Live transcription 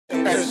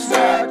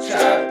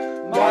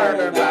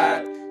burning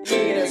that,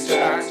 eating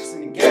snacks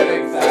and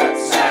getting fat.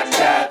 Snack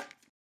Chat.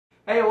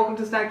 Hey, welcome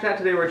to Snack Chat.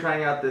 Today we're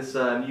trying out this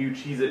new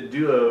Cheez-It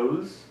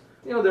Duoz.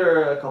 You know,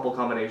 there are a couple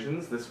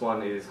combinations. This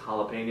one is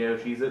jalapeno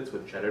Cheez-Its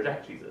with cheddar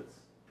jack Cheez-Its.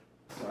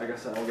 So I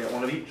guess I'll get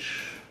one of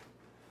each.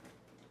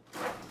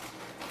 Oh,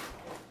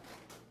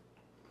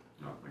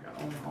 I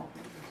got only jalapenos.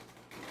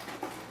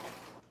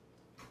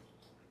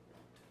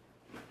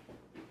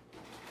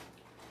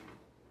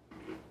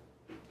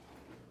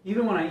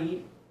 Even when I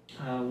eat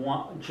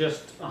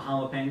just a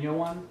jalapeno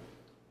one,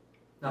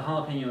 the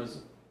jalapeno is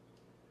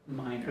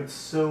minor. It's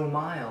so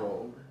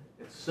mild.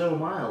 It's so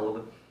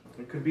mild.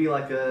 It could be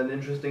like an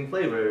interesting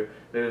flavor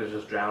that is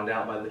just drowned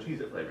out by the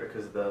Cheez-It flavor,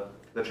 because the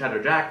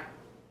cheddar jack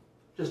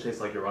just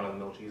tastes like your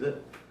run-of-the-mill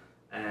Cheez-It,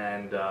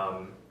 and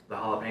the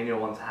jalapeno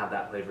ones have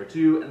that flavor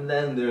too. And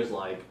then there's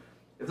like,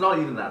 it's not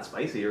even that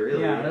spicy,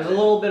 really. Yeah, there's a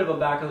little bit of a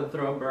back of the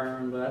throat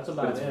burn, but that's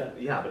about it.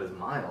 Yeah, but it's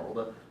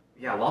mild.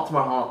 Yeah, lots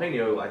more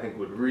jalapeno I think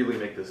would really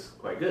make this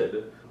quite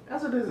good.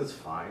 As it is, it's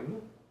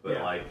fine, but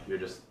yeah, like you're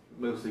just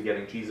mostly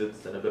getting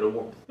Cheez-Its and a bit of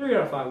warmth. 3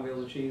 out of 5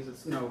 wheels of cheese.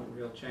 It's no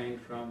real change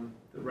from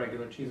the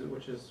regular Cheez-It,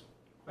 which is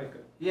quite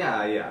good.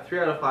 Yeah, 3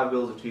 out of 5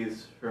 wheels of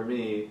cheese for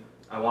me.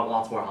 I want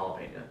lots more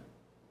jalapeno.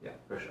 Yeah,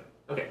 for sure.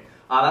 Okay,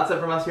 that's it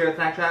from us here at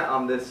Snack Chat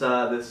on this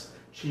this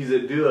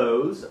Cheez-It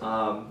Duoz.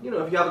 You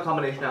know, if you have a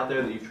combination out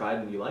there that you've tried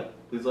and you like,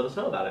 please let us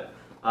know about it.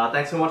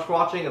 Thanks so much for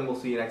watching, and we'll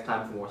see you next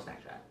time for more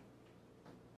Snack Chat.